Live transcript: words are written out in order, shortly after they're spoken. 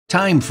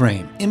Time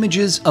frame,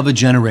 images of a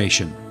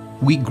generation.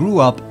 We grew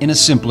up in a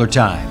simpler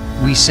time.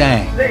 We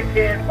sang. Say,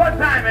 kid, what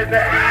time is it?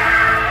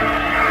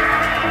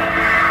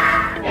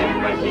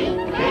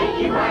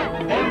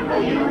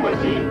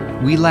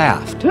 M-I-C-K-E-Y-M-O-U-S-E. We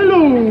laughed.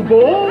 Hello,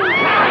 boy.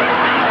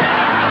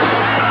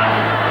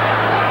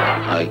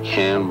 I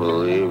can't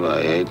believe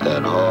I ate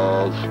that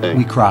whole thing.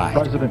 We cried.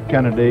 President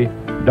Kennedy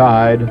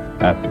died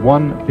at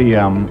 1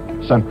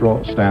 p.m.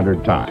 Central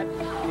Standard Time.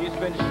 He's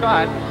been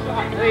shot.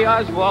 Lee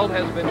Oswald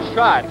has been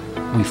shot.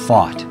 We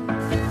fought.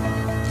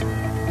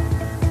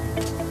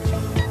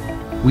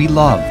 We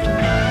loved.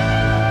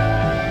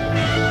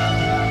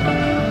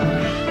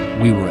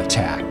 We were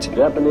attacked.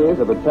 Japanese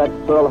have attacked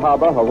Pearl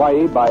Harbor,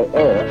 Hawaii by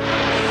air.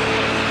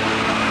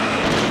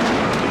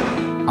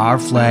 Our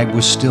flag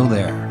was still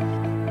there.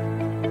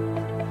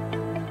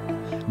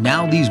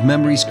 Now these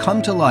memories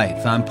come to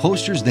life on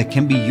posters that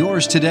can be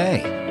yours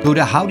today. Go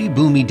to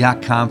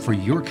howdyboomy.com for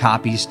your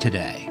copies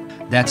today.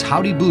 That's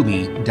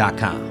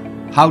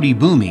howdyboomy.com.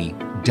 howdyboomy.com.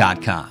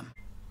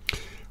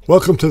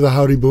 Welcome to the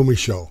Howdy Boomy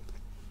Show.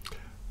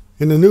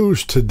 In the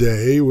news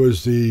today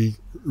was the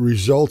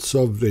results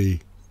of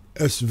the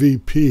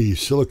SVP,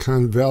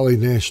 Silicon Valley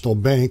National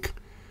Bank,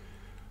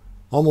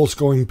 almost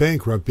going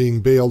bankrupt,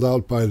 being bailed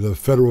out by the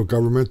federal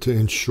government to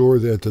ensure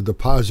that the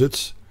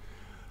deposits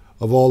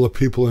of all the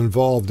people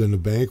involved in the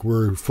bank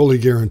were fully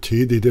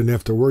guaranteed. They didn't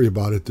have to worry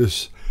about it.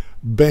 This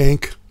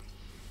bank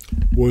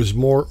was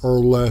more or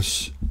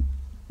less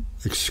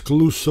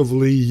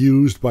exclusively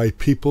used by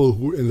people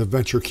who in the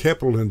venture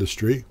capital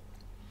industry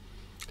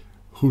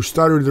who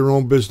started their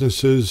own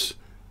businesses,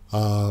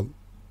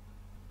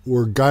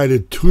 were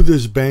guided to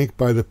this bank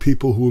by the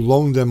people who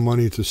loaned them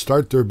money to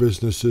start their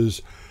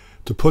businesses,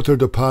 to put their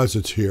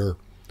deposits here,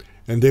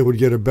 and they would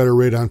get a better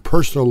rate on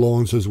personal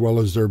loans as well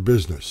as their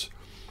business.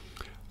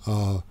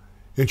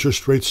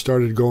 Interest rates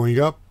started going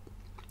up.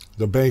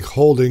 The bank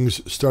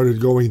holdings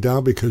started going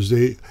down because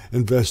they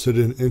invested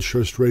in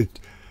interest rate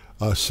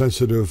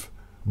sensitive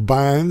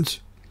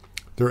bonds.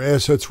 Their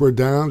assets were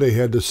down. They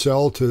had to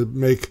sell to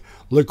make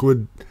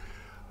liquid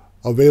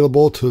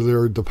available to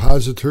their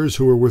depositors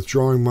who were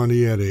withdrawing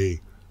money at a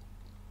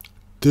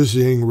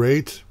dizzying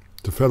rate.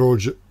 The Federal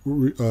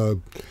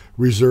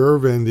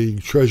Reserve and the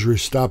Treasury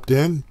stopped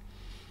in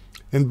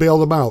and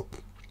bailed them out.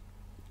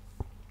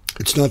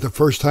 It's not the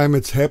first time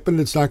it's happened.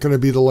 It's not going to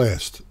be the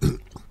last.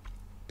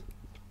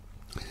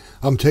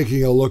 I'm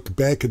taking a look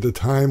back at the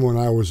time when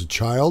I was a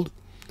child,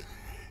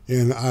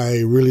 and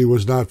I really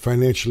was not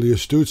financially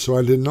astute, so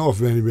I didn't know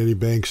if many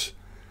banks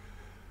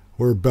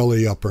were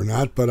belly up or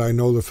not. But I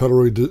know the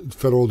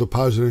Federal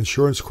Deposit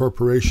Insurance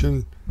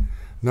Corporation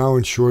now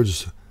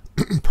insures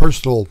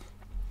personal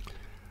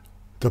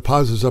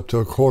deposits up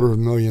to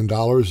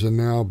 $250,000, and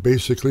now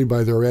basically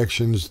by their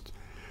actions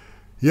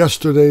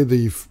yesterday,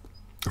 the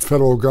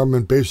federal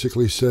government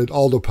basically said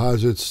all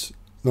deposits,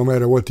 no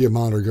matter what the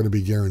amount, are going to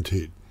be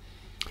guaranteed.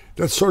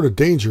 That's sort of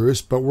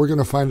dangerous, but we're going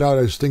to find out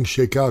as things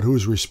shake out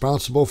who's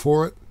responsible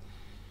for it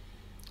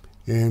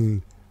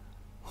and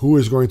who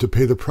is going to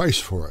pay the price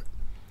for it.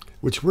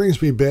 Which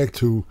brings me back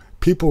to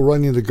people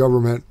running the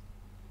government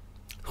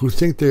who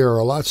think they are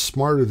a lot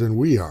smarter than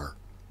we are.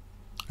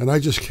 And I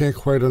just can't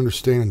quite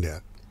understand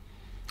that.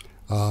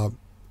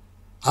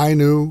 I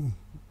knew,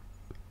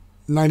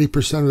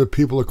 90% of the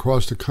people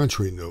across the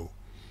country knew,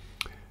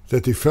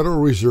 that the Federal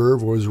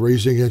Reserve was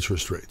raising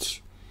interest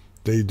rates.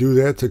 They do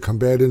that to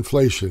combat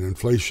inflation.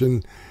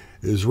 Inflation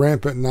is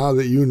rampant now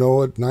that you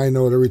know it, and I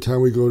know it every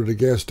time we go to the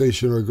gas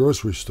station or a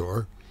grocery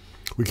store.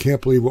 We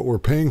can't believe what we're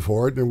paying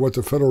for it, and what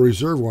the Federal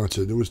Reserve wants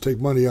to do is take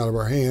money out of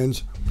our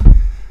hands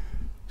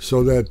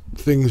so that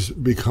things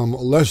become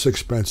less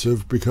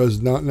expensive because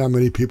not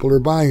many people are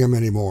buying them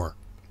anymore.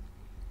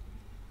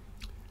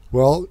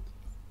 Well,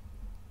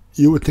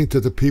 you would think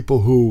that the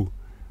people who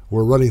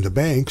were running the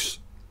banks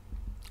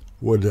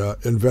would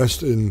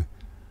invest in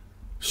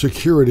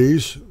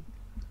securities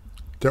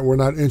that were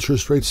not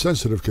interest rate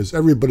sensitive because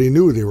everybody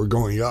knew they were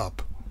going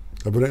up.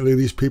 Evidently,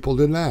 these people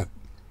did not.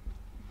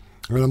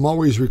 And I'm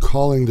always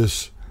recalling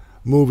this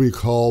movie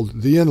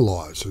called The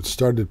In-Laws. It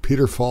starred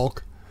Peter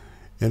Falk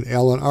and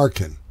Alan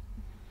Arkin.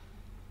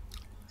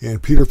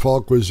 And Peter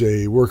Falk was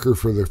a worker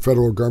for the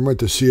federal government,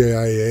 the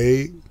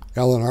CIA.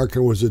 Alan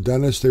Arkin was a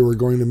dentist. They were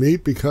going to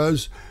meet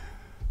because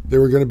they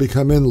were going to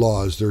become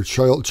in-laws. Their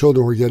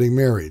children were getting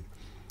married.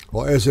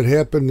 Well, as it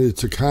happened,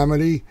 it's a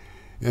comedy,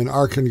 and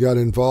Arkin got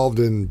involved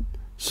in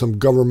some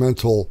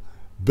governmental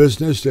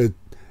business that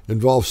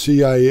involved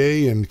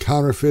CIA and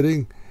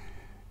counterfeiting.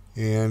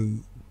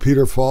 And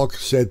Peter Falk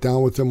sat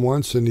down with him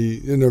once, and he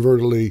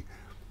inadvertently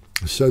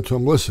said to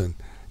him, listen,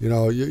 you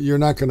know, you're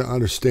not going to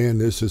understand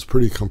this. It's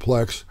pretty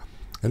complex.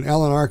 And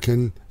Alan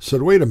Arkin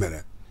said, wait a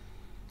minute.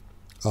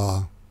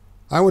 I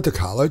went to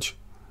college.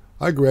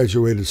 I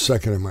graduated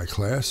second in my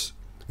class.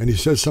 And he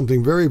said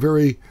something very,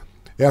 very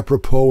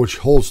apropos, which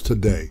holds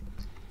today.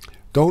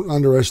 Don't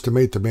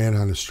underestimate the man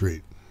on the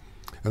street.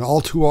 And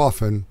all too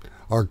often,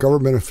 our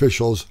government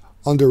officials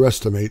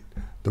underestimate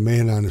the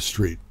man on the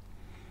street.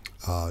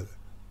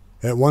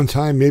 At one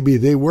time, maybe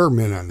they were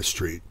men on the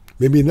street.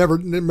 maybe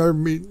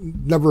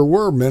never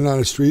were men on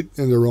the street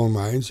in their own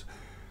minds,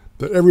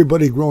 but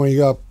everybody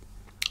growing up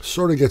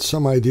sort of gets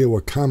some idea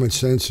what common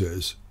sense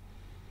is.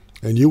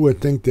 And you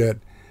would think that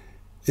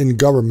in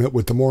government,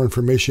 with the more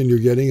information you're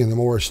getting and the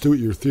more astute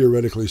you're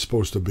theoretically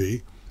supposed to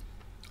be,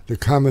 the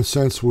common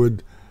sense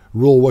would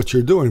rule what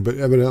you're doing, but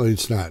evidently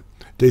it's not.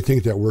 They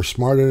think that we're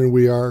smarter than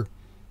we are.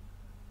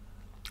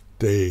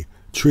 They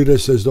treat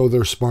us as though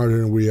they're smarter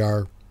than we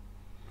are.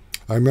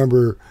 I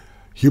remember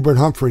Hubert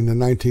Humphrey in the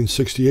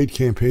 1968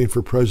 campaign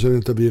for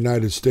President of the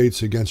United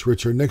States against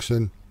Richard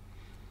Nixon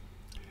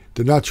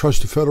did not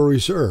trust the Federal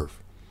Reserve.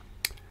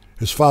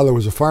 His father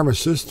was a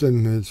pharmacist,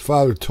 and his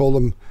father told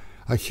him,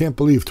 I can't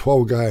believe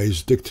 12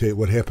 guys dictate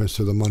what happens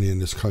to the money in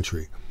this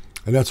country.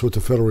 And that's what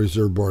the Federal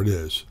Reserve Board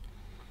is.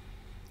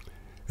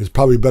 It's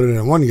probably better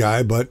than one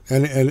guy, but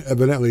and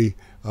evidently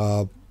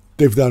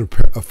they've done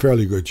a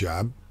fairly good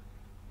job.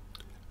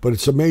 But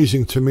it's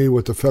amazing to me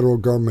what the federal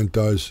government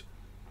does,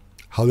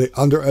 how they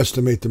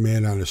underestimate the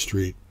man on the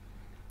street,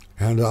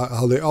 and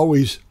how they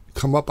always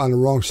come up on the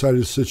wrong side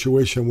of the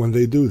situation when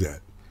they do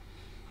that.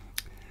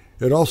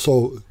 It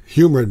also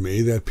humored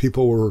me that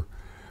people were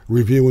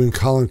reviewing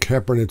Colin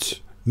Kaepernick's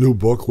new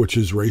book, which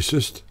is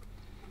racist,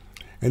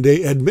 and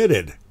they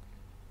admitted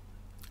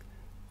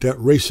that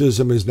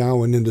racism is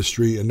now an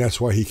industry, and that's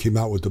why he came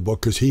out with the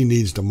book, because he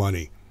needs the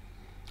money.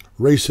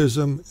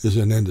 Racism is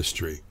an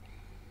industry.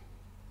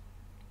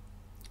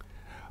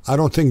 I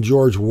don't think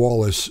George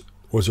Wallace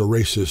was a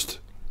racist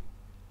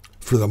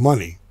for the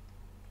money.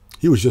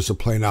 He was just a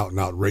plain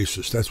out-and-out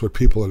racist. That's what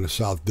people in the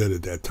South did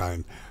at that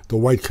time. The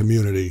white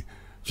community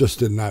just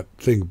did not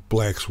think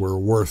blacks were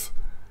worth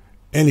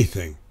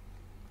anything,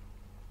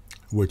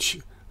 which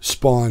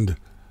spawned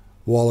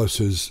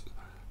Wallace's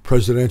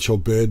presidential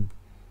bid,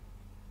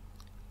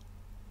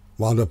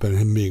 wound up in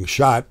him being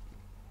shot.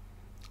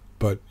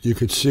 But you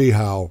could see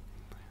how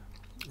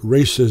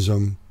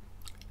racism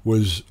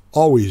was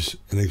always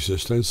in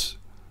existence,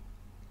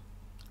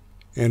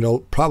 and it'll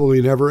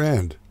probably never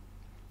end,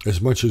 as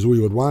much as we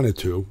would want it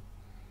to,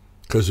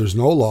 because there's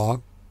no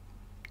law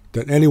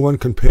that anyone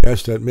can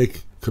pass that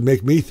could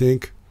make me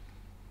think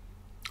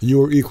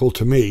you are equal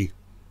to me,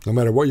 no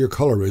matter what your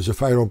color is,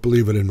 if I don't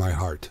believe it in my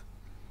heart.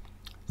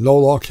 No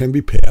law can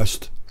be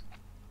passed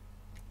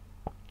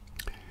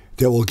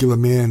that will give a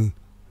man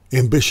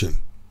ambition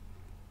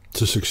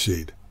to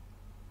succeed.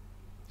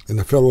 And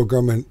the federal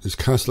government is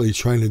constantly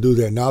trying to do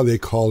that. Now they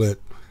call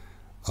it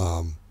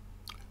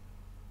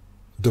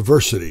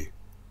diversity.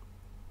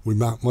 We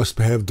must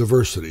have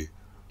diversity.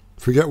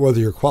 Forget whether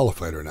you're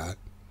qualified or not.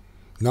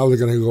 Now they're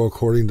going to go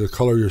according to the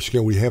color of your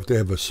skin. We have to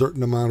have a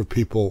certain amount of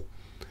people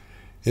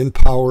in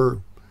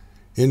power,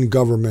 in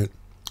government,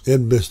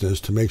 in business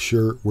to make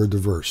sure we're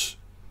diverse.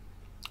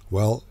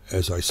 Well,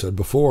 as I said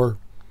before,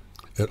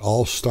 it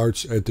all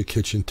starts at the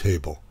kitchen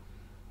table.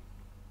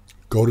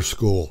 Go to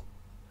school.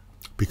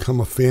 Become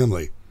a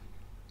family.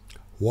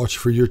 Watch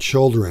for your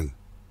children.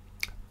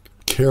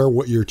 Care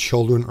what your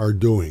children are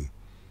doing.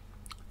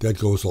 That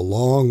goes a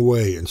long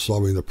way in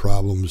solving the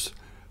problems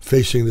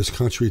facing this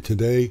country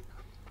today,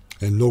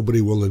 and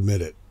nobody will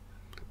admit it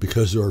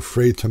because they're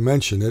afraid to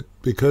mention it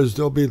because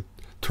they'll be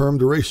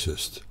termed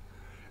racist.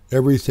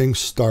 Everything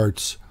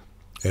starts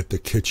at the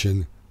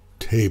kitchen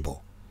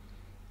table.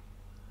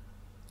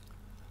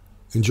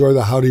 Enjoy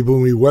the Howdy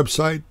Boomy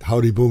website,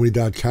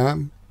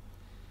 howdyboomy.com.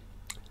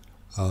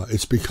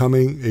 It's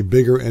becoming a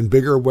bigger and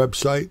bigger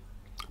website.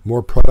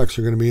 More products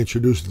are going to be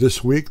introduced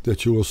this week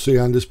that you will see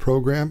on this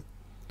program.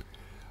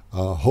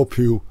 Hope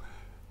you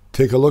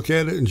take a look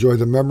at it, enjoy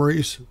the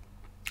memories,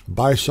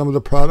 buy some of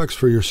the products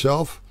for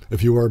yourself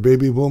if you are a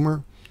baby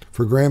boomer,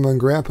 for grandma and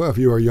grandpa if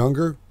you are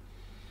younger.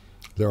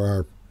 There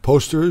are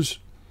posters,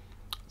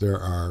 there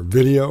are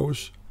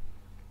videos,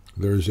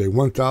 there's a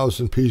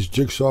 1,000-piece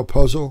jigsaw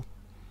puzzle,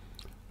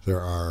 there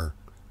are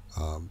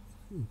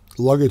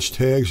luggage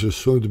tags, there's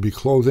soon to be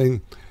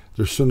clothing,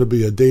 there's soon to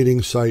be a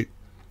dating site,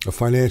 a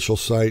financial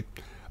site,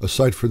 a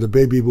site for the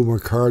baby boomer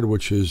card,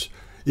 which is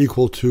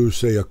equal to,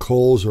 say, a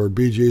Kohl's or a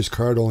BJ's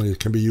card, only it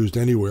can be used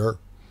anywhere.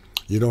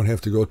 You don't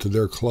have to go to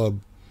their club.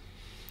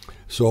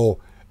 So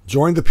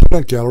join the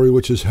Peanut Gallery,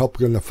 which is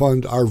helping to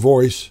fund our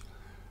voice,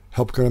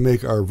 helping to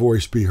make our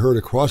voice be heard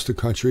across the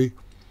country.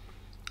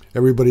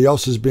 Everybody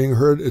else is being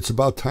heard. It's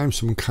about time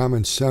some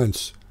common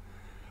sense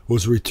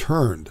was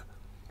returned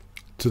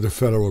to the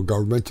federal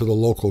government, to the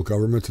local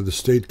government, to the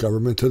state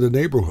government, to the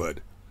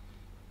neighborhood.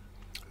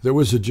 There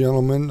was a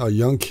gentleman, a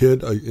young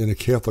kid in a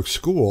Catholic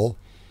school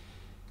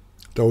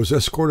that was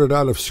escorted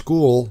out of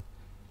school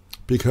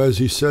because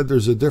he said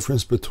there's a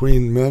difference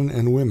between men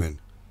and women.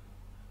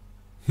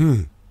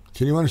 Can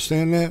you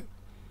understand that?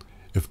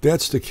 If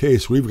that's the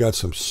case, we've got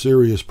some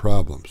serious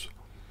problems.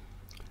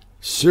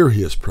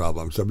 Serious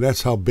problems. I mean,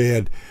 that's how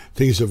bad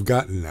things have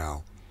gotten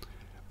now,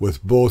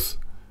 with both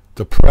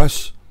the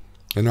press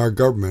and our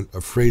government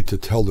afraid to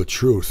tell the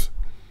truth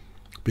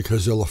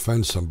because they'll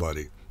offend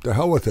somebody. The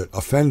hell with it.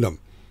 Offend them.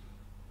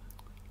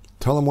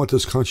 Tell them what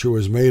this country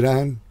was made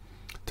on.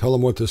 Tell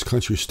them what this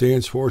country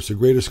stands for. It's the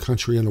greatest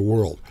country in the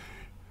world.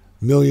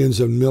 millions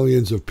and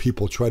millions of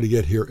people try to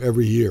get here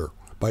every year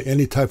by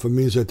any type of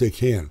means that they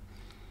can.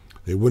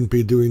 They wouldn't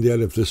be doing that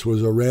if this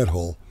was a rat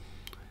hole.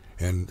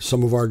 And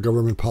some of our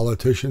government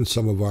politicians,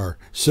 some of our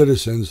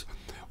citizens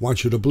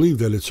want you to believe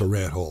that it's a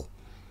rat hole.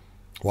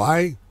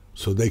 Why?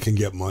 So they can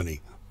get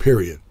money,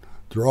 period.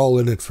 They're all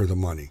in it for the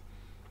money.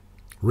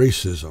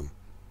 Racism.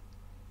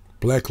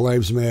 Black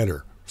Lives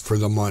Matter, for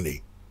the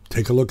money.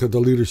 Take a look at the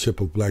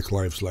leadership of Black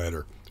Lives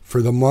Matter,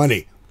 for the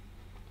money.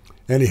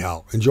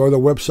 Anyhow, enjoy the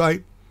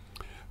website.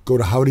 Go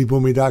to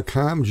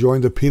howdyboomy.com,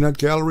 join the peanut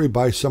gallery,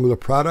 buy some of the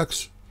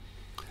products.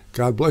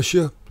 God bless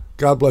you.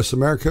 God bless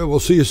America. We'll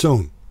see you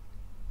soon.